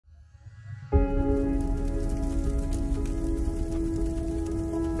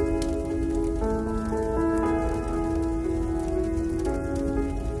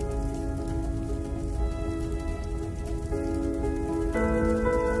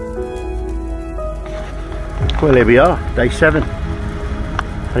Well, here we are, day 7.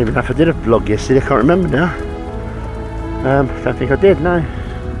 I don't even know if I did a vlog yesterday, I can't remember now. Don't think I did, no.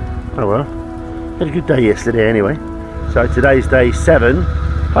 Oh well, had a good day yesterday anyway. So today's day 7,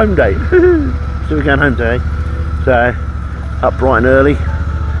 home day. So we're going home today. So up bright and early.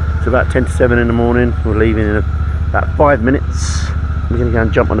 It's about 10 to 7 in the morning. We're leaving in about 5 minutes. We're going to go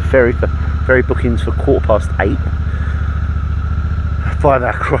and jump on the ferry for ferry bookings for 8:15.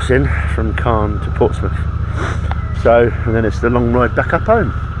 5-hour crossing from Caen to Portsmouth. So, and then it's the long ride back up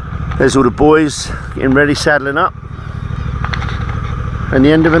home. There's all the boys getting ready, saddling up. And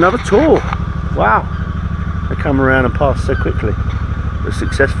the end of another tour. Wow. They come around and pass so quickly. A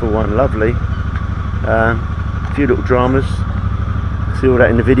successful one, lovely. A few little dramas. See all that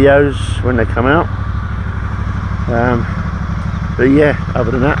in the videos when they come out. But yeah,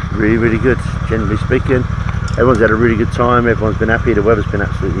 other than that, really, really good, generally speaking. Everyone's had a really good time, everyone's been happy, the weather's been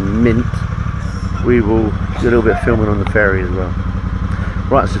absolutely mint. We will do a little bit of filming on the ferry as well.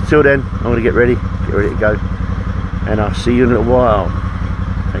 Right, so till then, I'm going to get ready to go. And I'll see you in a little while.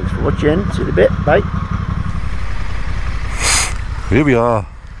 Thanks for watching, see you in a bit, bye. Here we are,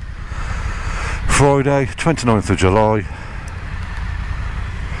 Friday, 29th of July.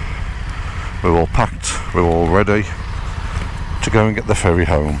 We're all packed, we're all ready to go and get the ferry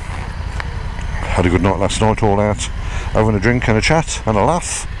home. Had a good night last night, all out, having a drink and a chat and a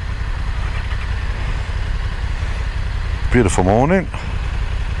laugh. Beautiful morning.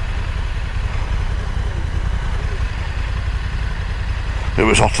 It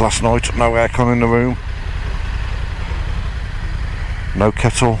was hot last night, no aircon in the room, no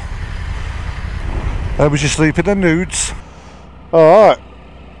kettle. How was you sleeping then, Nudes? Alright.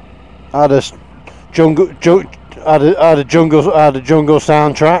 I had a jungle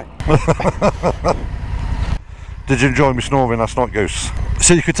soundtrack. Did you enjoy me snoring last night, Goose?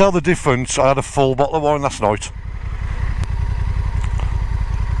 So you could tell the difference. I had a full bottle of wine last night.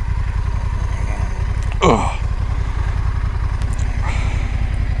 Ugh.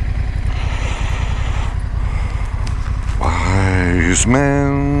 Wise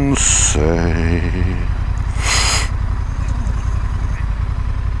men say.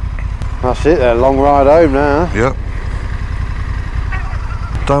 That's it then, long ride home now. Yep.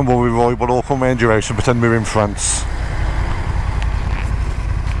 Don't worry, Roy, we'll all come round your house and pretend we're in France.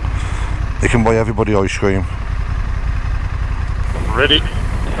 You can buy everybody ice cream. Ready?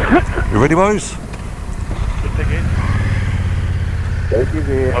 You ready, boys?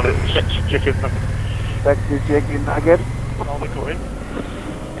 Sexy chicken. Sexy chicken nugget.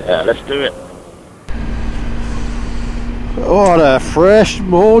 Yeah, let's do it. What a fresh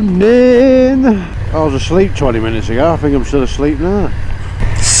morning! I was asleep 20 minutes ago, I think I'm still asleep now.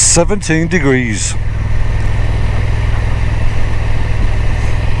 17 degrees.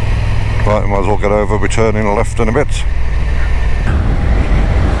 Right, might as well get over, returning left in a bit.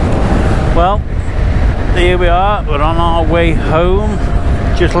 Well, here we are, we're on our way home.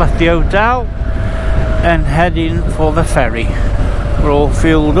 Just left the hotel and heading for the ferry. We're all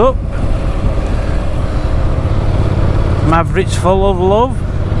fueled up. Maverick's full of love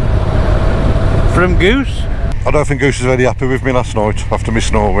from Goose. I don't think Goose is very happy with me last night after me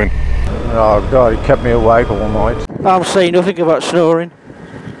snoring. Oh God, he kept me awake all night. I'm saying nothing about snoring.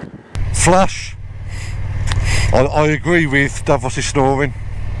 Flash. I agree with Davos's snoring.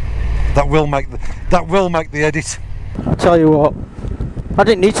 That will make the edit. I'll tell you what, I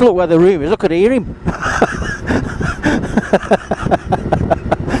didn't need to look where the room is, I could hear him.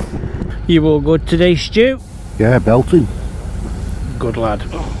 You all good today, Stu? Yeah, belting. Good lad.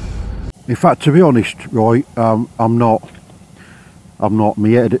 In fact, to be honest, right, I'm not. My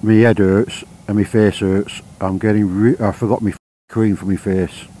head hurts and my face hurts. I forgot my cream for my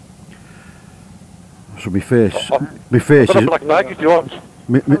face. So my face is. Black bag if you want.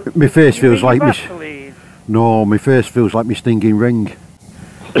 My face feels like me. No, my face feels like my stinging ring.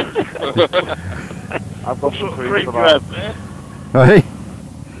 I've got some cream you have, man. Hey.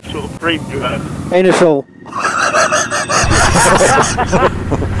 What sort of cream you have? Anusol.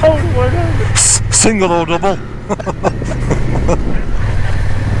 Oh my God. Single or double?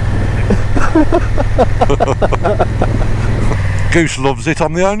 Goose loves it.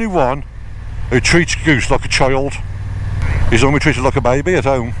 I'm the only one who treats Goose like a child. He's only treated like a baby at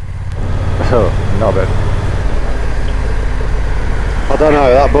home. Oh, not bad. I don't know,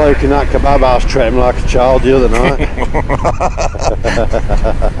 that bloke in that kebab house treated him like a child the other night.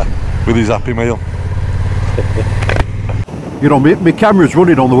 With his Happy Meal. You know, my camera's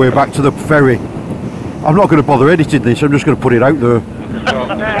running on the way back to the ferry. I'm not going to bother editing this, I'm just going to put it out there.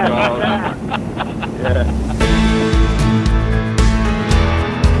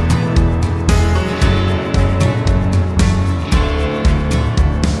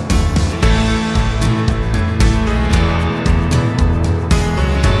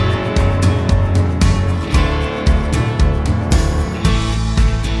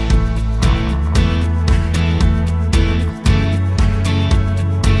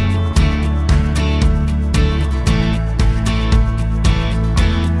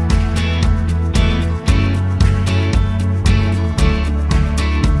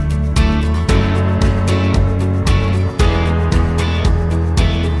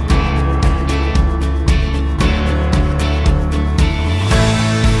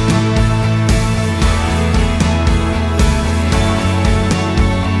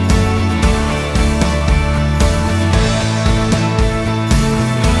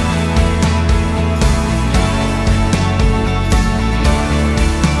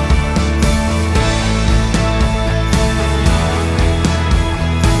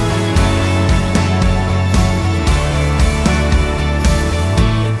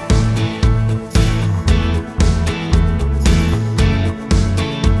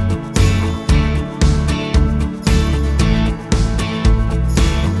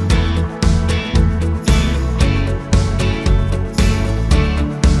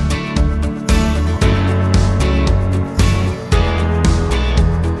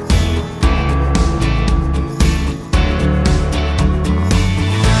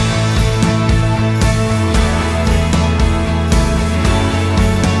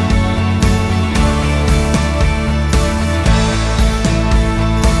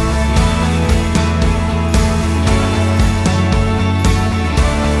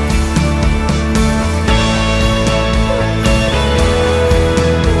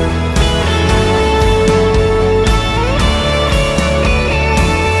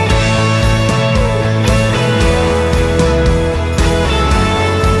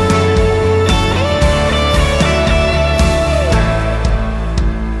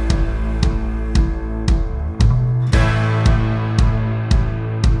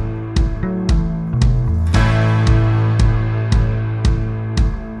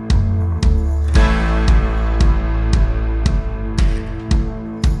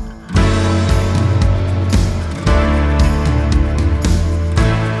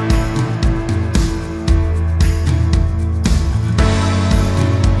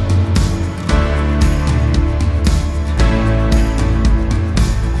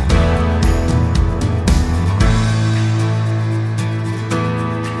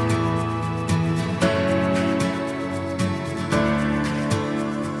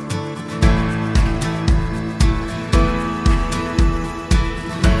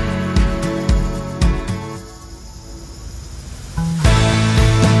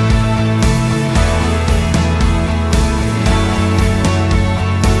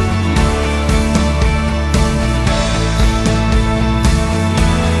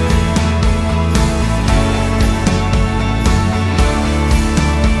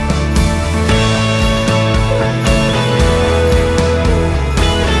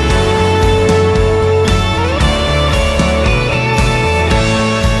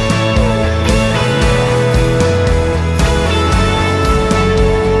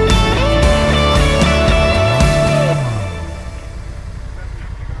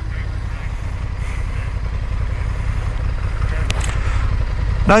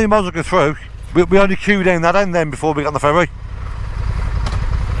 Now you might as well go through. We only queued in that end then before we got on the ferry.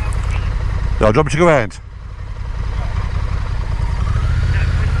 Yeah, do you want me to go ahead?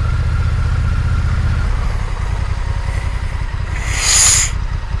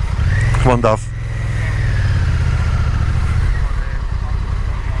 Come on, Dove.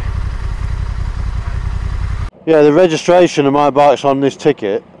 Yeah, the registration of my bike's on this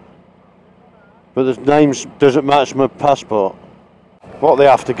ticket, but the names doesn't match my passport. What are they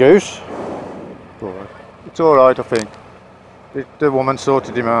after, Goose? It's alright, I think. The woman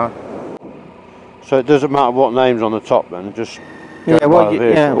sorted him out. So it doesn't matter what name's on the top then, just Yeah, well,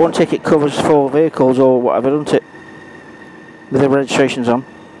 yeah, one ticket covers 4 vehicles or whatever, doesn't it? With the registrations on.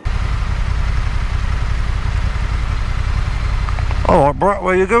 Alright, Brett,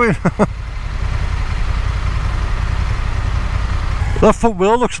 where are you going? That front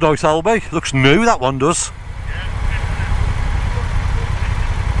wheel looks nice, Albie. Looks new, that one does.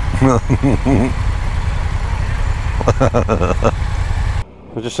 I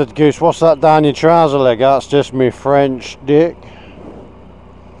just said, Goose, what's that down your trouser leg? That's just me French dick.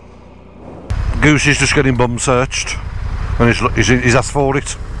 Goose is just getting bum searched, and he's asked for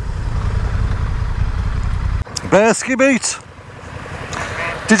it. Bearsky beat.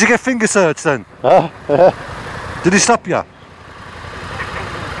 Did you get finger searched then? Did he stop you?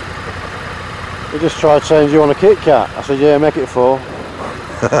 He just tried saying, do you want a Kit Kat? I said, yeah, make it 4.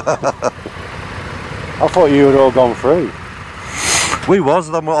 I thought you had all gone through. We was,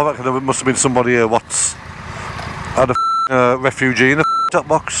 then I reckon there must have been somebody here what's had a refugee in a top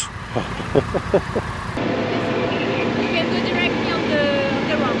box. You can go directly on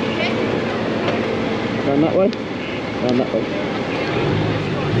the road, okay? Down that way? Down that way.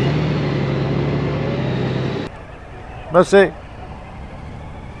 Merci.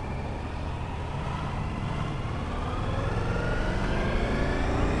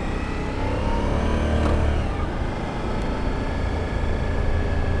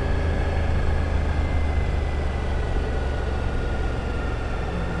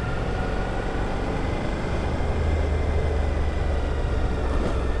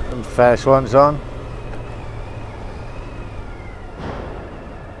 First one's on.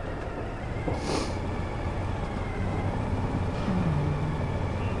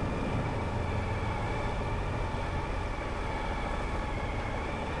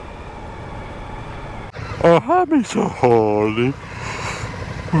 I have been so horny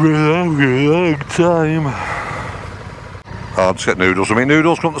for a long time. I'll just get noodles. I mean,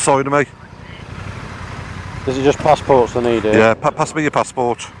 noodles come up the side of me. Is it just passports they need here? Yeah, pass me your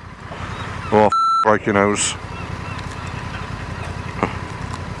passport. Oh, break your nose.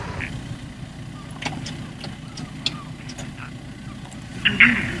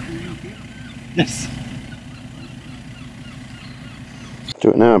 Yes.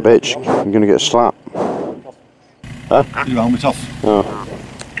 Do it now, bitch. You're gonna get slapped. Huh? Your helmet off. Oh.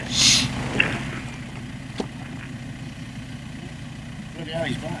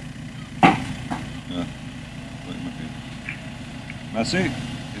 Merci.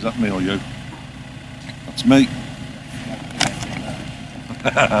 Is that me or you? That's me.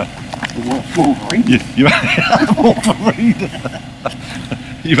 Wolverine. You Wolverine.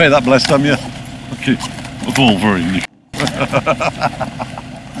 You made that blessed, haven't you? Okay. Wolverine.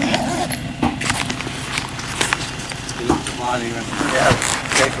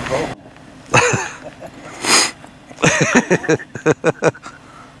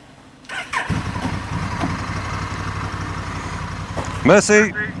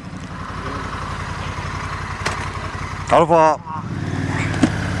 Merci. Au revoir.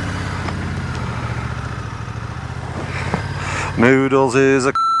 Noodles is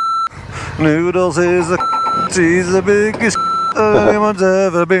a she's the biggest anyone's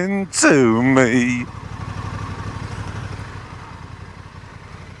ever been to me.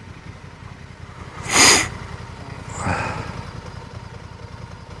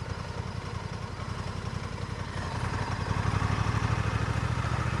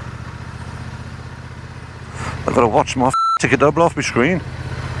 I've got to watch my ticket double off my screen.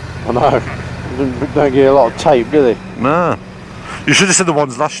 I know. They don't get a lot of tape, do they? Nah. You should have seen the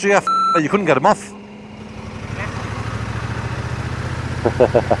ones last year. You couldn't get them off.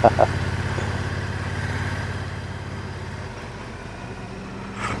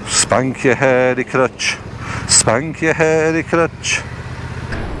 Spank your hairy crutch. Spank your hairy crutch.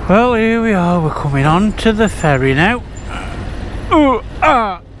 Well, here we are, we're coming on to the ferry now. Ooh,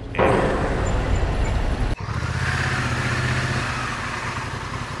 ah.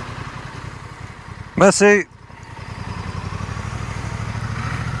 Merci.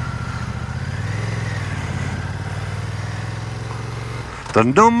 The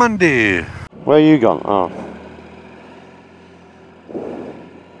Normandy. Where you gone? Oh.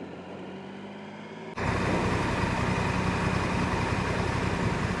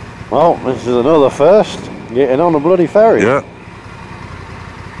 Well, this is another first. Getting on a bloody ferry. Yeah.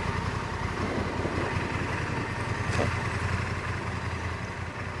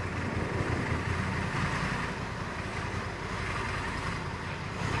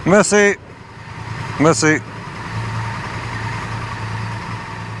 Merci. Merci.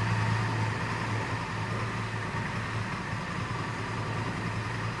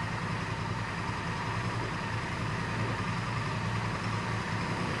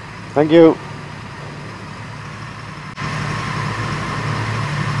 Thank you.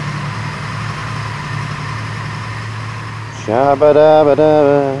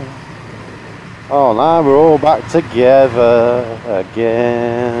 Shabba-dabba-dabba. Oh, now we're all back together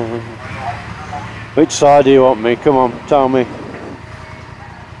again. Which side do you want me? Come on, tell me.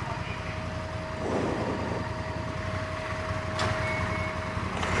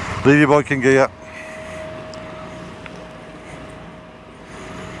 Leave your bike in gear.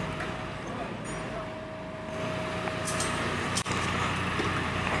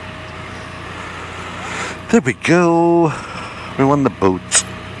 There we go. We won the boat.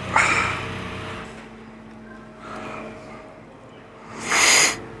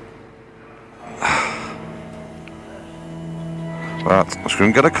 Right, let's go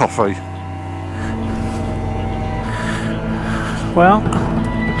and get a coffee. Well,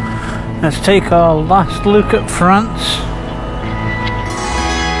 let's take our last look at France.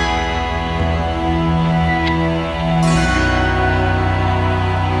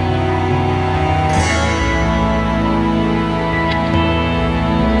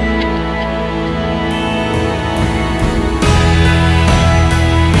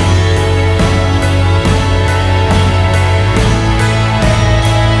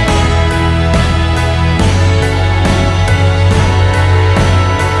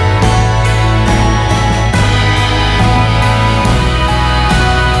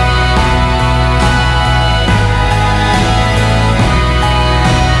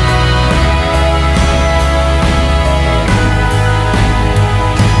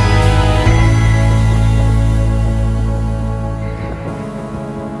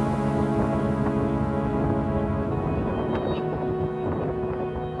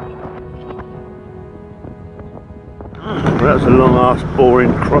 That was a long ass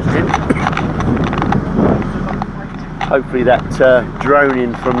boring crossing. Hopefully that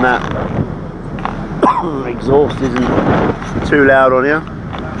droning from that exhaust isn't too loud on you.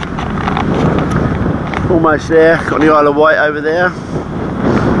 Almost there, got the Isle of Wight over there.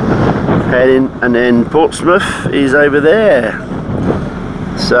 Heading, and then Portsmouth is over there.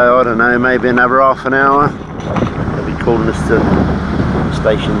 So I don't know, maybe another half an hour. They'll be calling us to the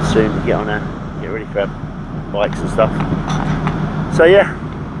station soon to get on there, get ready for bikes and stuff. So yeah,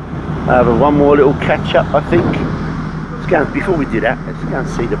 I have one more little catch up, I think. Let's go, before we do that, let's go and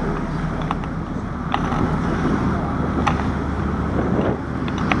see the boys.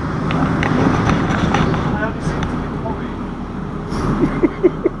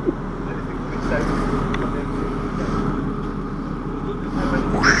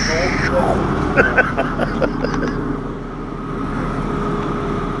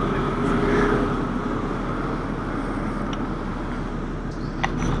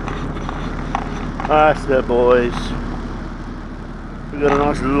 That's the boys. We've got a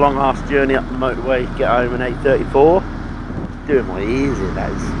nice long ass journey up the motorway, get home at 8:34. Doing my ears in,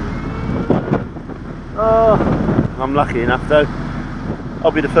 that is. Oh, I'm lucky enough though.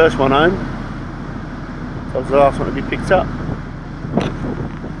 I'll be the first one home. So I was the last one to be picked up.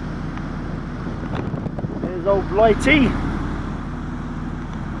 There's old Blighty.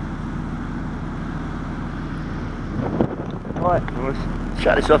 Right, let's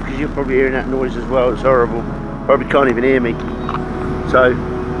shut this off because you're probably hearing that noise as well. It's horrible. Probably can't even hear me. So,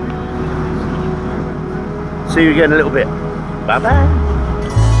 see you again in a little bit. Bye bye.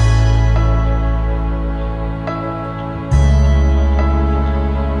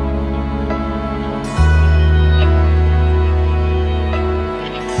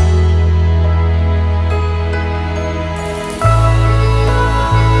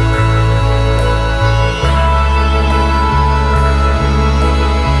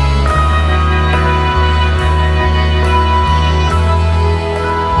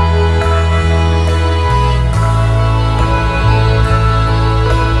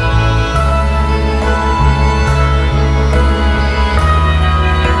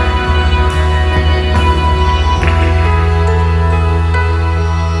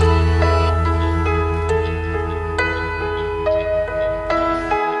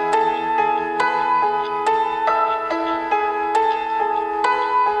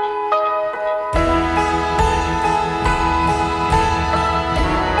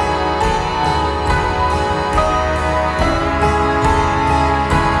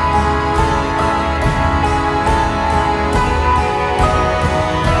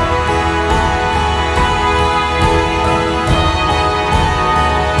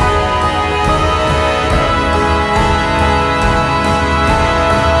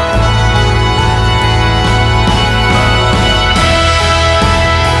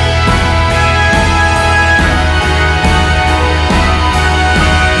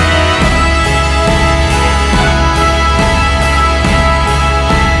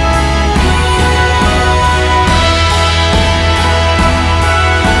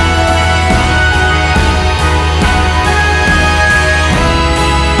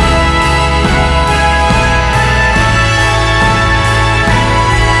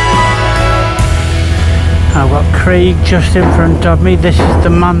 Craig just in front of me. This is the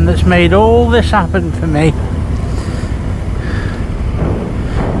man that's made all this happen for me.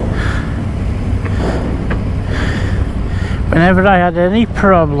 Whenever I had any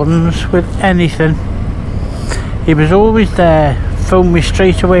problems with anything, he was always there. Phoned me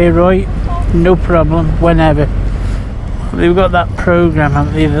straight away, right? No problem, whenever. They've got that programme,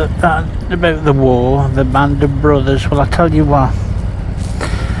 haven't they, that about the war, the Band of Brothers. Well, I tell you what,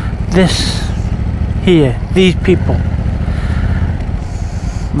 this here, these people,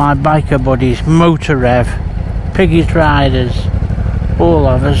 my biker buddies, Motourev, Piggy's Riders, all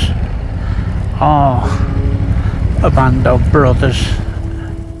of us are a band of brothers.